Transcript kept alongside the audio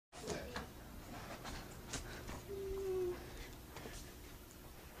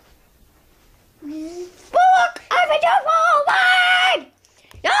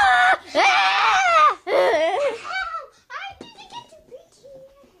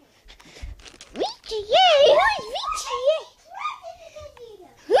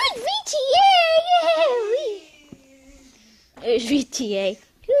VTA?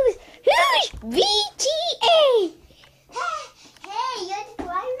 Who's VTA? Hey, you're the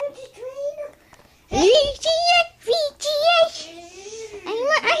driver of the train? VTA. I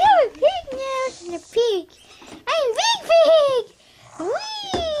have a pig now and a pig. I'm Big Pig. Wee,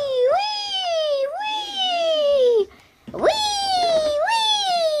 wee, wee. Wee, wee,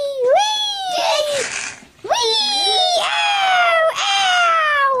 wee. Wee, ow,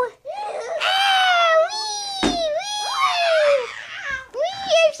 ow. Ow, wee, wee. Wee,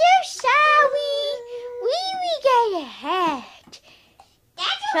 I'm so sorry. We got a hat.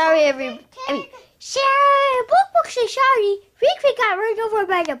 Sorry, Sarah, Book say sorry. Big got run over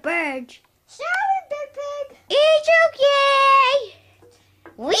by the birds. Sorry, Big Pig. It's okay.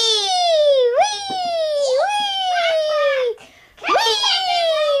 Wee, wee, wee. Wee,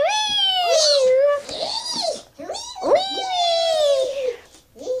 wee. Wee,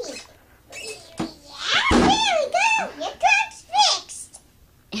 There we go. Your truck's fixed.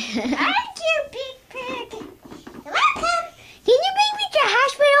 wee. Thank you, Big Pig. You're welcome. Can you bring me to the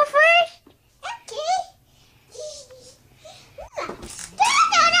hospital first? Okay. Start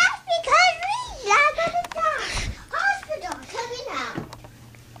that off because we are going to die. Hospital coming out.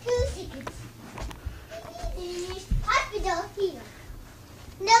 2 seconds. Hospital here.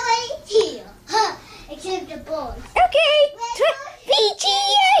 Nobody's here. Huh. Except the boys. Okay.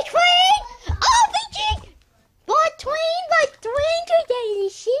 VTA train. Oh, VTA. But train today in the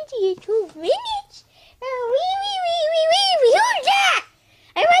city in 2 minutes. Wee. Who's that?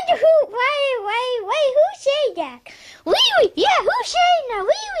 I wonder who said that? Wee. Yeah, who said that?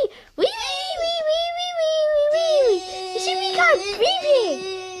 Wee. It should be called Wee.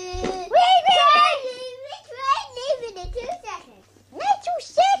 Which way leaving in 2 seconds? Not 2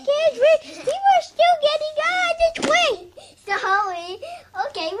 seconds. We were still getting on the train. Sorry.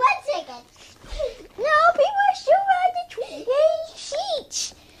 Okay, 1 second. No, people are still on the train seats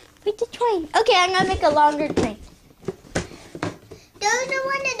with the train. Okay, I'm gonna make a longer train. There's the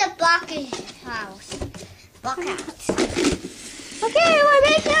one in the Blockhouse house. Blockhouse. Okay, we're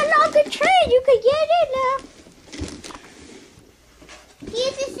making a longer train. You can get it now.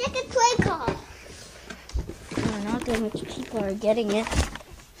 Here's the second train car. Oh, not that much people are getting it.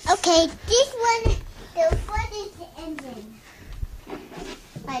 Okay, this one, the front is the engine.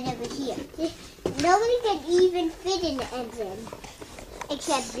 Right over here. Nobody can even fit in the engine.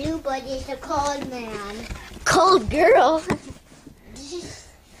 Except Bluebird is the cold man. Cold girl.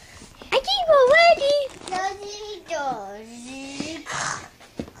 I think we're ready. No, he does.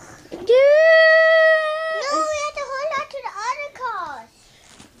 Dude. No, we have to hold on to the other cars.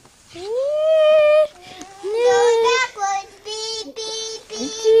 Go backwards. Beep, beep,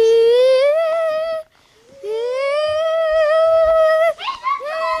 beep.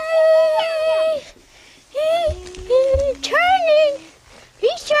 Turning.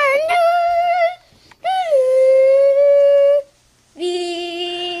 He's turning.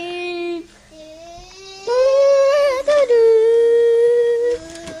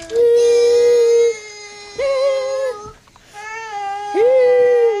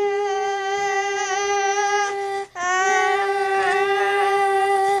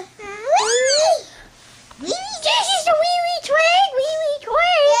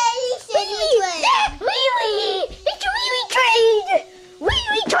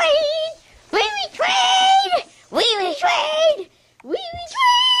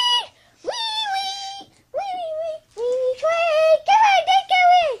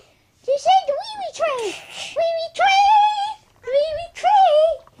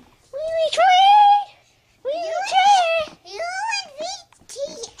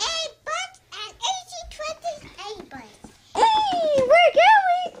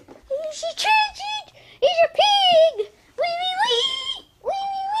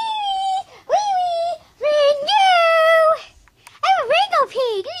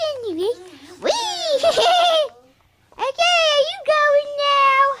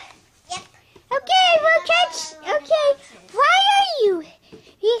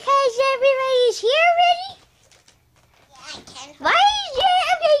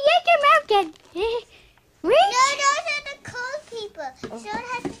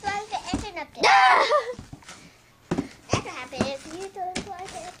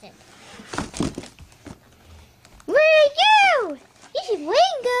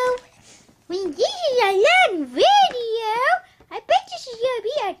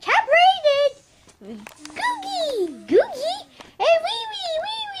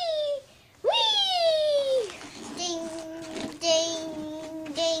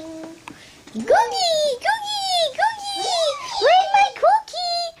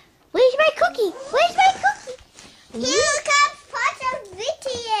 Here comes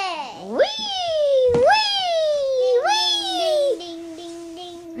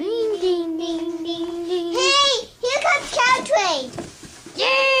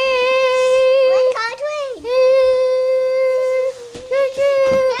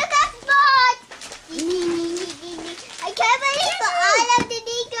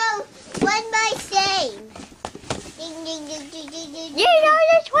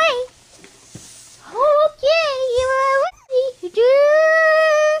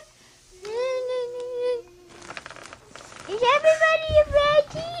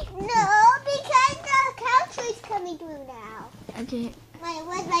Okay.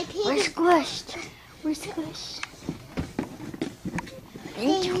 Where's my pig? We're squished. We're squished.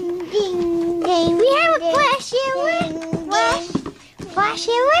 Ding, ding, ding. We have a ding, flashover. ding, Flash. ding,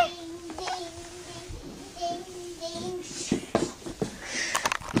 Flashover. ding, ding, ding.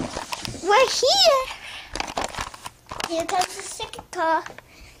 We're here. Here comes the second car.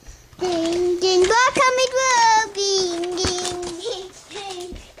 Ding, ding, welcome it will. Ding, ding, ding,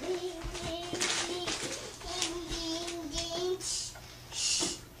 ding, ding, ding, ding, ding, ding.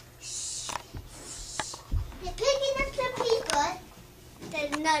 They're picking up some people.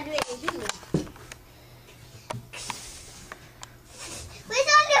 They're not really here. Where's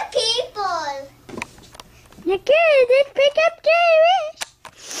all the people? You're good. Let's pick up Jerry.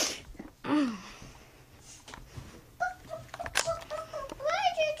 Why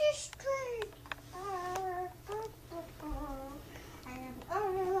did this turn?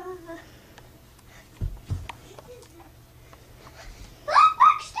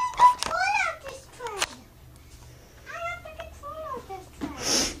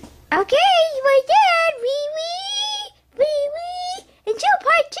 Okay, we're done. Wee. Until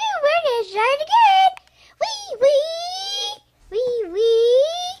part 2, we're gonna start again.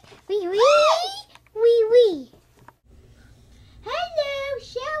 Wee. Hello,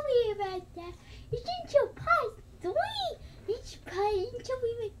 sorry about that. It's until part 3. It's until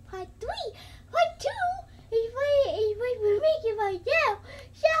we make part 3. Part 2 is what we're making right now.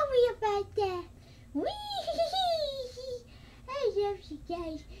 Sorry about that. I love you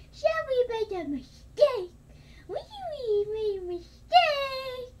guys. Sorry about the mistake. We made a mistake.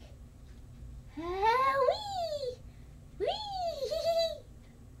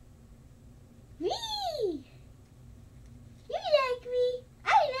 You like me? I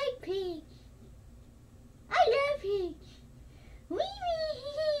like pigs. I love pigs.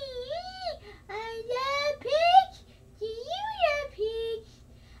 I love pigs. Do you love pigs?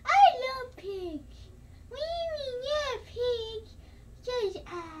 I love pigs. Love pigs. Because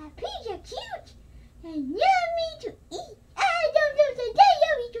pigs are cute and yummy to eat.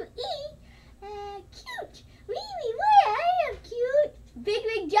 Yummy to eat. Cute. I am cute. Big,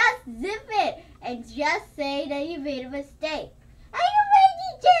 just zip it and just say that you made a mistake. I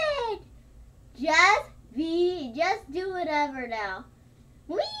already did. Just do whatever now.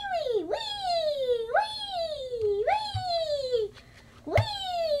 Wee.